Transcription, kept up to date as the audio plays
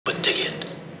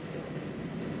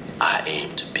I aim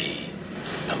to be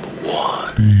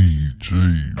 #1. DJ.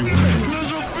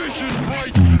 There's a fishing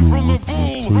bite from the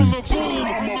bull, from the bull.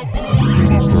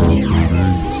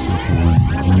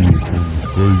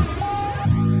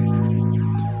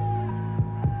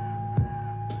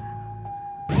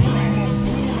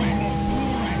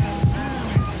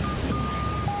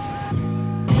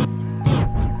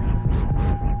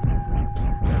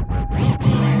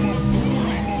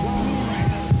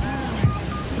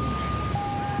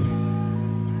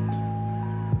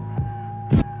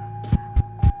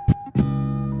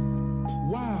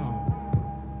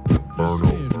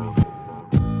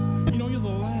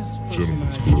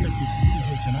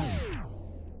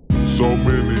 So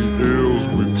many L's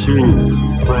we took.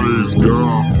 Praise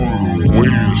God for the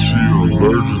win. She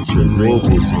allergic to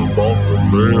rubbers. I'm off the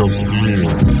lamb skin.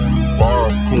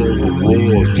 5 color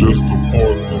roar just to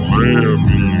part the lamb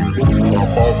in.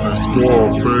 I'm off that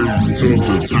Scarface Tub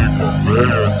to take a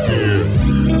bath in.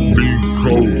 Meat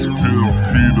coats tell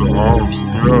Peter I'm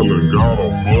styling. Got a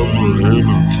butler and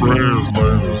a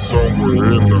translator somewhere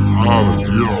in the island.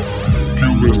 Yeah,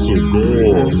 Cuban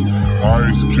cigars,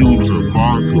 ice cubes and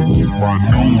vodka. My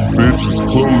new bitch is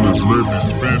clueless, let me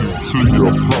spit it to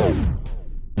your throat.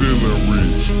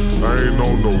 PhillNRich, I ain't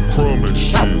on no crumb and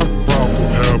shit.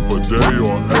 Half a day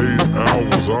or 8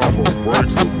 hours, I'ma break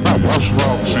a bitch. I'm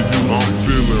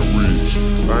PhillNRich,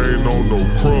 I ain't on no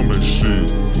crumb and shit.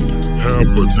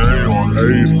 Half a day or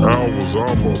 8 hours,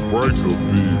 I'ma break a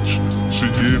bitch. She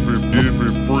give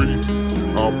it free.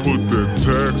 I put that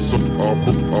tax up, I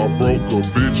broke a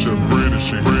bitch and British,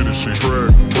 she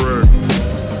track.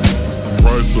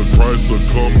 Price are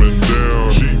coming down.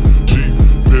 Cheap,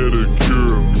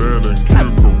 pedicure,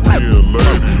 manicure, Korean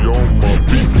lady on my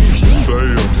beat. She say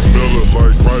I'm smelling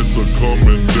like price are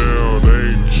coming down.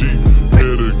 Ain't cheap,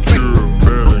 pedicure,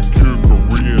 manicure,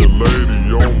 Korean lady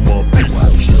on my beat.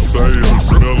 She say I'm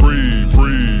smelling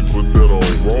free, put that on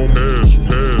wrong cash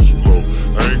flow.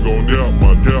 I ain't gon' doubt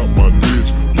my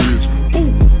bitch.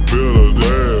 Ooh, better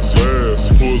last,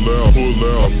 pull out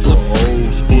the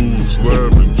old school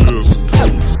slab and just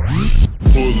coast.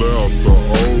 Pull out the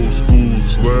old school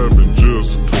slab and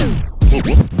just coast.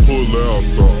 Pull out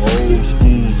the old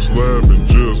school slab and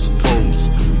just coast.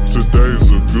 Today's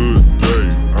a good day,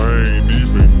 I ain't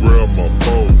even grab my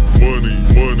phone. Money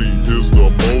is the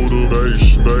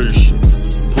motivation.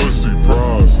 Pussy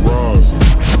rising.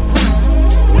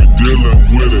 We dealing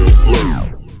with it, flirt.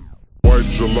 White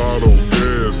gelato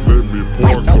gas, let me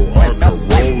park so I can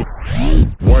roll.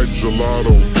 White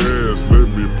gelato gas, let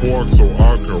me park so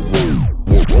I can roll.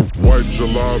 White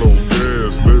gelato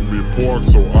gas, let me park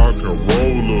so I can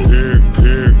roll up.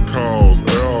 In calls,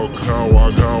 out how I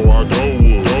go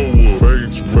up.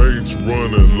 Baits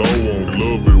running low on,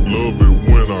 love it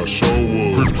when I show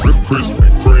up. Krispy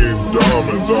Kreme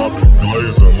diamonds, I be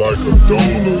glazing like a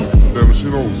donut. And she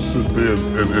don't sit there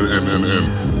and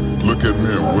look at me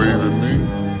and wave at me.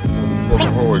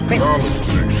 Motherfucking hoe acknowledge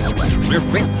me.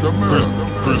 Come here.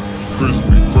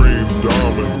 Krispy Kreme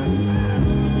diamonds.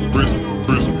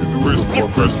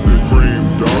 Krispy Kreme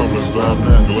diamonds, I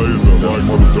be glazing like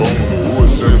a donut.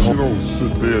 She don't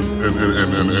sit there and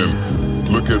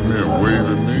look at me and wave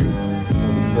at me.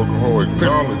 Motherfucking hoe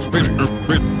acknowledge me.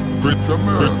 Come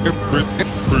here.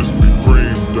 Krispy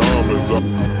Kreme diamonds,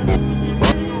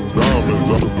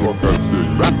 what the fuck I tell you?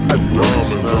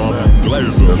 Diamonds, I be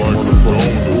glazing like a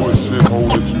donut. Bullshit hole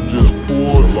that you just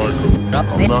poured like a...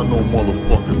 I'm not no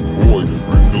motherfucking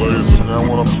boyfriend. Glazing, now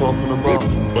what I'm talking about?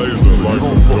 Glazing like a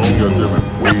donut. Goddamn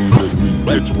wave at me,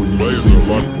 bitch, when you see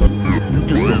me. You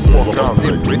get the fuck out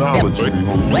and acknowledge me,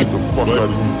 homie. Get the fuck out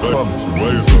of you come to.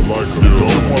 Glazing like a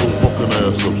donut. Motherfucking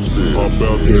ass upstairs. I'm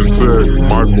about that sack,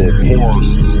 Michael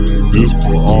Parsons. This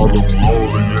for all them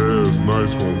lonely ass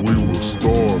nights when we was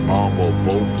starving. I'm a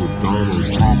vote for Donald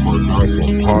Trump. I got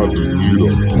some partners, need a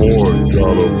boy.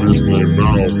 Got a bitch named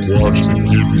Mouthwash to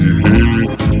give you head.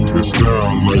 It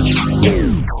sound like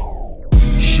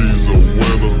she's a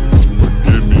winner.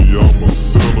 Forgive me, I'm a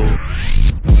sinner.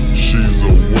 She's a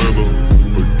winner.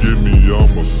 Forgive me,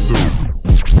 I'm a sinner.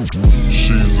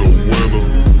 She's a winner.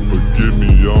 Forgive me,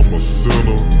 I'm a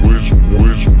sinner.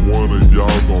 Which one of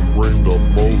y'all gon' bring the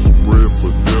most bread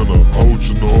for dinner?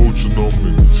 Coaching them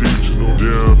and teaching them.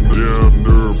 Damn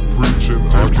near preaching.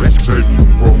 I can take you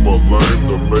from a lane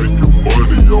to make you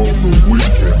money on the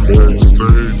weekend.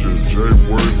 Backstage at Jay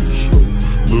Worthy show,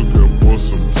 looking for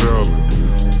some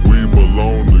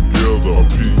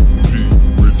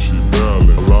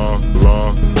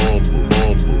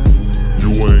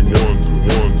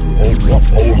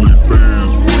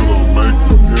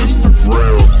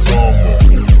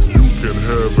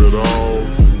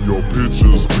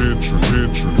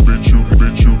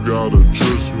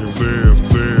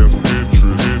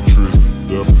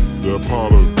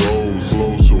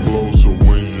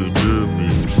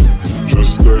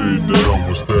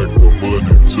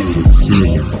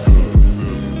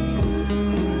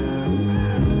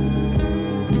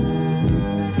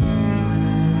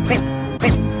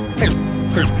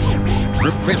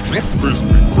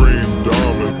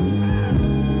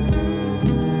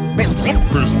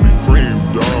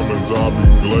I be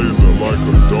glazing like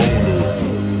a donut.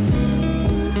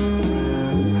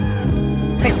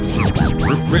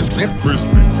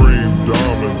 Krispy Kreme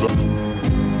diamonds,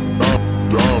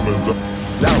 diamonds,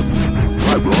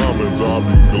 I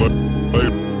be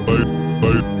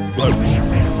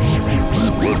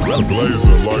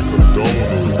glazing like a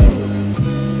donut.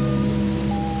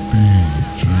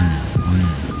 DJ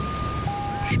Reed,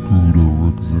 Scooter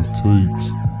records and tapes.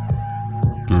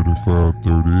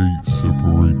 3538,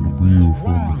 separating the real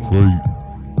from the fake.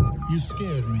 You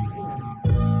scared me.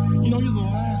 You know, you're the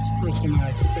last person I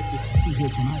expected to see here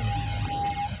tonight.